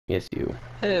Yes, you.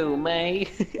 Who, me?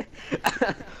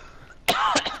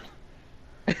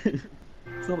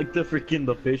 Sound like the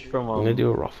fish from I'm gonna do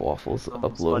a Ruffle Waffles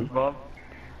upload. SpongeBob.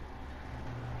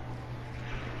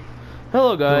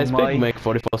 Hello guys, Who, Big me? Mac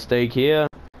 44 Steak here.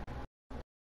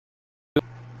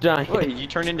 Giant. Wait, did you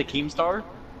turn into Keemstar?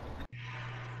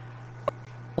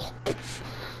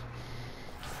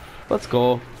 Let's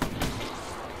go.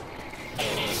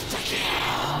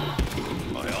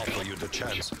 I offer you the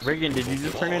chance. Reagan, did you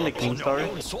just turn into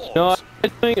Keemstar? No, I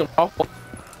was doing a Ruffle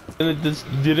and it just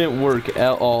didn't work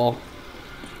at all.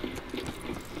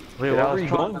 Wait, what were you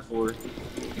going for?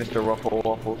 Mr. Ruffle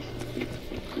Waffles.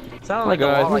 Sound Oh my like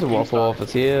god, a lot there's a like Waffle Keemstar.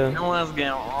 Office here. Now let's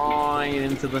get right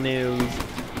into the news.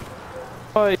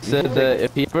 I said that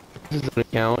if he ever uses an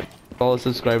account, all his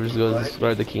subscribers go to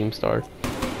subscribe to Keemstar.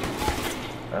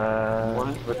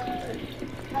 What?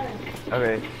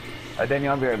 Okay.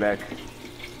 Daniel, I'll be right back.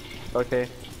 Okay.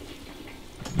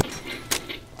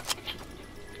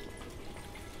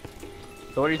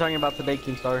 So what are you talking about today,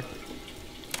 Keemstar?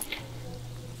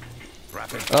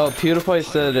 Oh, PewDiePie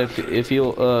said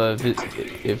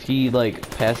if he like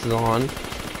passes on,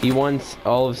 he wants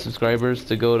all of his subscribers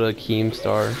to go to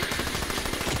Keemstar.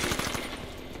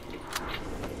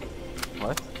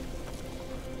 What?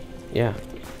 Yeah.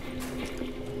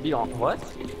 You don't what?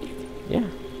 Yeah.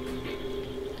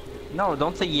 No,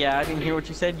 don't say yeah. I didn't hear what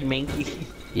you said, you manky.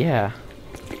 Yeah.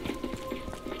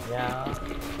 Yeah.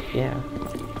 Yeah.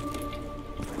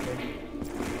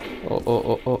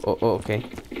 Oh, okay.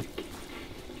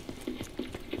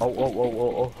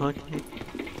 Oh, okay.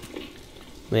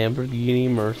 Lamborghini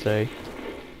Mercy.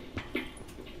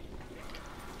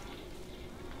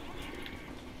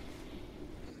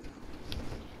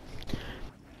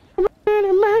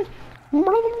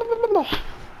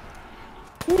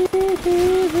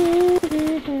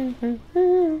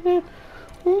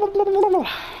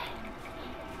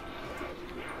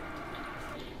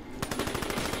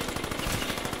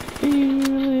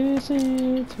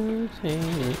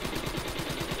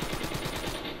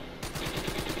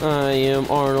 I am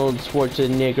Arnold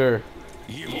Schwarzenegger.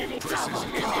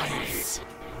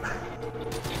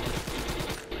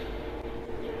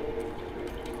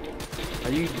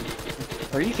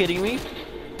 Are you kidding me?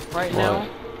 Right What? now?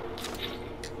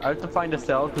 I have to find a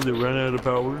cell because it ran out of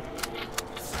power.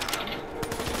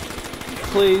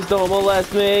 Please don't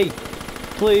molest me!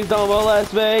 Please don't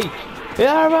molest me!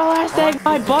 You're molesting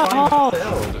my butthole!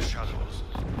 The shadows.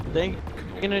 They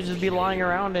gonna just be lying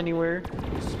around anywhere.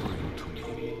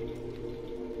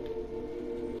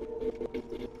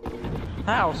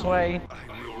 How, Sway?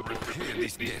 I will repair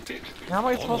this debt. How am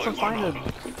I supposed to find a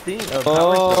thing? A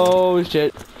power cell? Oh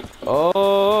shit.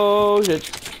 Oh shit.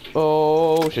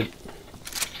 Oh shit.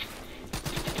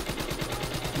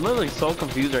 I'm literally so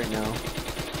confused right now.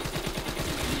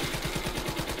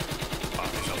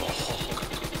 Eyes of a hawk.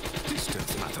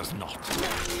 Distance matters not.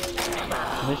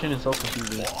 Mission is so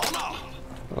confusing.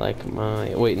 Like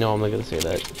my... Wait, no, I'm not gonna say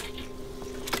that.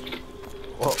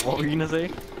 What were you gonna say?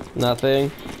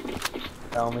 Nothing.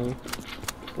 Tell me.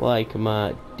 Like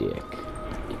my dick.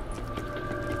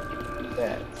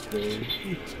 That's good.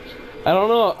 I don't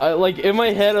know, like in my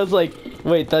head I was like,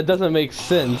 wait, that doesn't make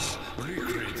sense.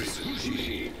 Recreate the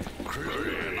sushi.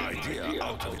 Create an idea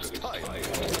out of its time.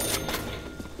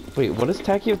 Wait, what is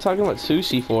Takio talking about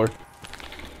sushi for?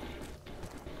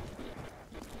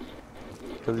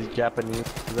 Because he's Japanese.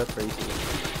 That's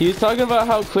racist. He was talking about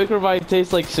how Quick Revive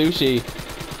tastes like sushi.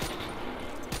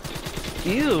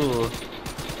 Ew.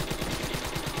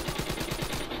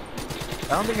 I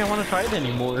don't think I want to try it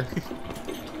anymore.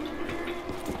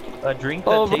 A drink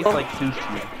that tastes like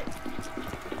sushi.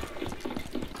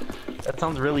 That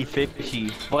sounds really fishy.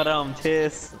 But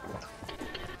tis.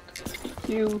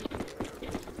 Ew.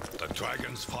 The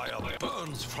dragon's fire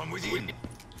burns from within.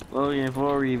 Looking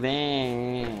for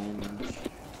revenge.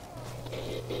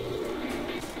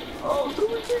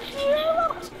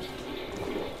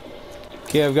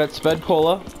 Okay, I've got Sped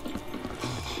Cola.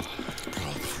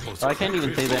 I can't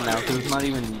even say that now because it's not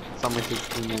even Summer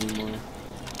 16 anymore.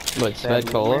 What, Sped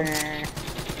Cola?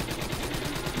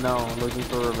 No, looking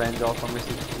for revenge all Summer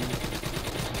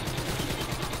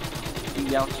 16.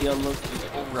 Be out here looking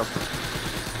for revenge.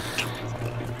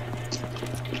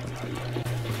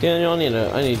 Daniel,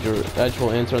 I need your actual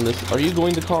answer on this. Are you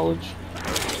going to college?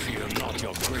 Fear not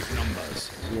your great numbers.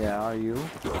 Yeah, are you?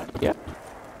 Yeah.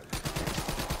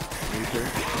 Are you sure?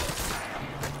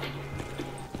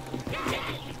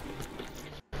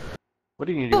 What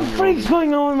are you gonna do? What the when you're freak's older?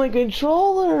 going on with my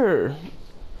controller?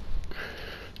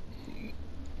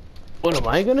 What am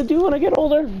I gonna do when I get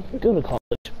older? Go to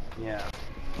college. Yeah.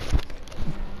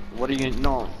 What are you gonna?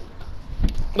 No.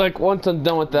 Like once I'm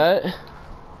done with that,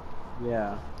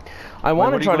 Yeah. I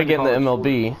want what to are try you to get in the going to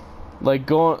MLB, like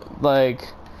going like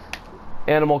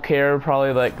animal care,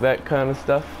 probably like that kind of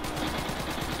stuff.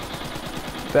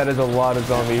 That is a lot of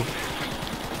zombies.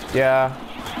 Yeah.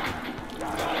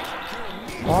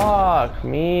 Fuck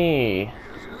me.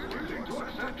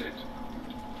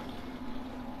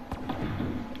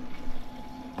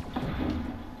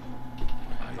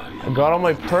 I got all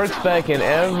my perks back and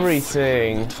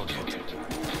everything.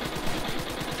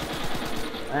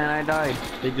 And I died.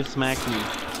 They just smacked me.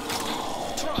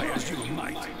 Try as you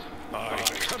might. I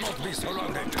cannot be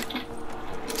surrounded.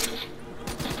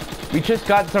 We just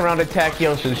got surrounded,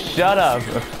 Tachyon, so shut up.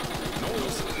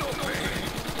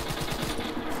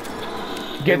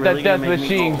 Get really that death gonna make me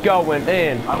machine go. going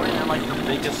in. I went in like the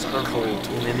biggest circle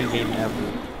in any game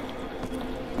ever.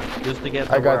 Just to get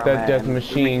to I got where that I'm death at, and it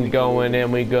machine makes me going go.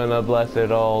 and we gonna bless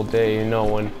it all day. No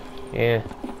one. Yeah.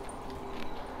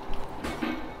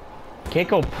 Can't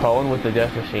go prone with the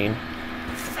death machine.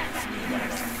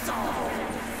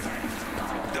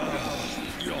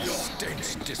 Your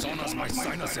stench dishonors my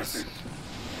sinuses.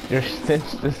 Your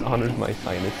stench dishonors my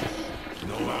sinuses.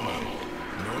 No ammo,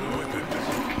 no weapon.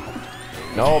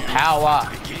 No power.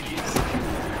 You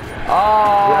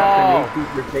Oh! have to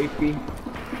for safety.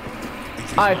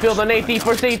 I feel the Nathy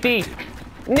for safety.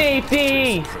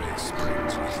 Nathy!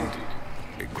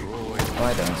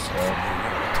 I don't care.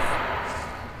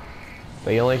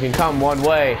 They only can come one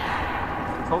way.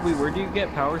 Kobe, where do you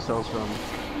get power cells from?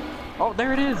 Oh,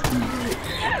 there it is!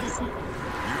 Yes!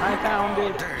 I found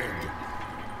it!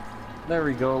 There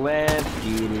we go, let's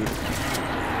get it.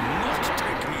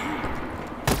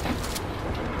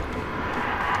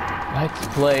 Let's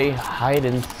play hide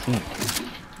and seek.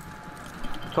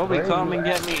 Kobe, Where come you and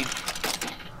at? get me.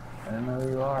 I don't know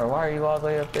who you are. Why are you all the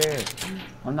way up there?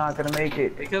 I'm not gonna make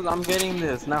it. Because I'm getting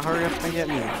this. Now hurry up and get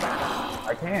me.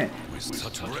 I can't. With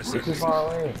such You're too aggressiveness, far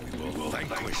away. you will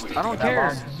vanquish I don't That care.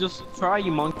 bomb. Just try,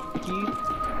 you monkey.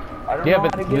 I don't Yeah, know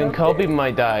but how to get then up Kobe there.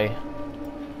 might die.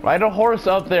 Ride a horse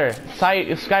up there,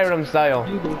 Skyrim style.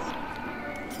 Do this.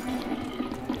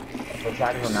 What's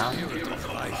that for now? spirit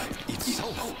of life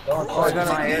itself. Don't Oh, I touch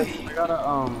my ass.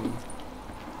 gotta,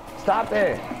 Stop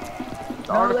it.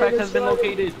 the artifact has been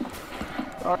located.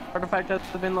 The artifact has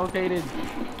been located.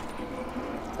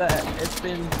 It's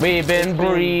been... We've been it's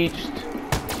breached.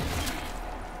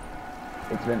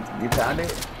 It's been. You found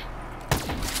it?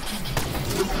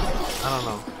 I don't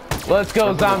know. Let's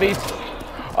go, zombies.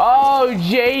 Oh,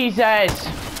 Jesus.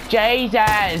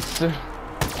 Jesus. I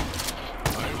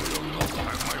will not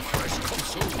have my flesh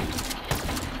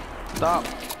consumed. Stop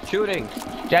shooting.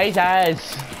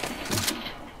 Jesus.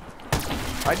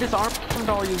 I disarmed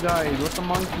all you guys with the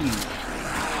monkeys.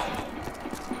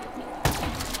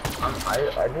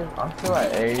 I'm still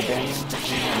at A, Danny.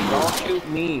 Don't shoot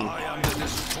me. I am the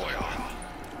destroyer.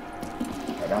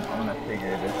 I'm gonna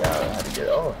figure this out. How to get.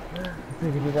 Oh,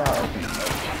 figure this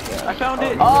out. I found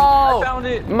it. Oh, I found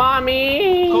it.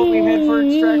 Mommy. Kobe, head for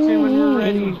extraction when we're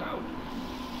ready.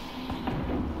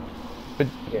 But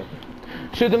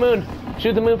shoot the moon.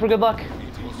 Shoot the moon for good luck.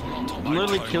 I'm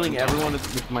literally killing everyone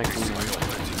with my cleaner.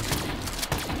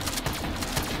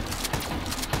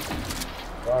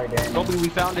 Sorry, Danny. Kobe, we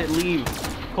found it. Leave.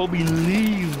 Kobe,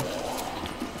 leave.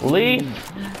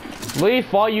 Leave. Leave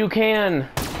while you can.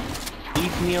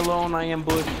 Leave me alone. I am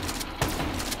Bush.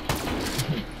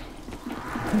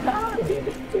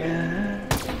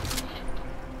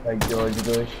 Like George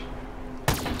Bush.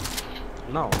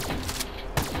 No.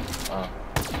 Oh,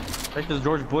 What does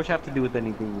George Bush have to do with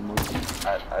anything, you monkey?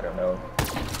 I don't know.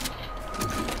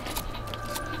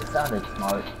 It sounded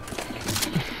smart.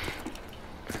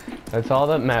 That's all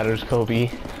that matters, Kobe.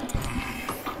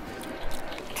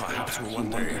 Perhaps one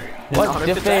day. What's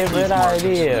your favorite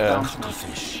idea?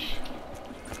 Fish.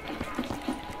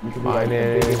 You could be Mine like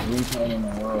the is- biggest retard in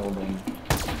the world and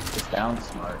it sounds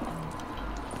smart.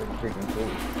 Pretty freaking cool.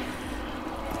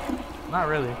 Not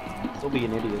really. Still be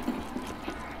an idiot.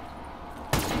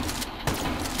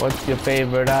 What's your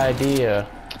favorite idea?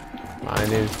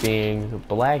 Mine is being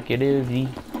black. It is the.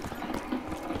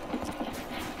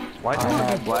 Why do you want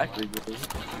to be black, Wrigley?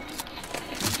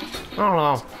 I don't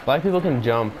know. Black people can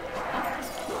jump.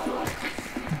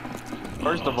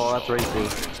 First of all, that's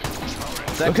racist.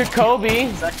 Look at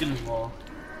Kobe. Second of all,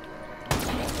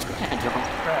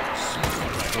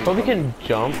 Kobe can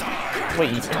jump.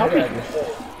 Wait, Kobe.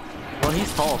 well,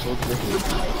 he's tall, so it's different.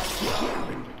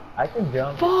 I can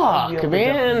jump. Fuck, I'd be able to jump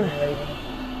man.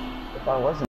 if I wasn't.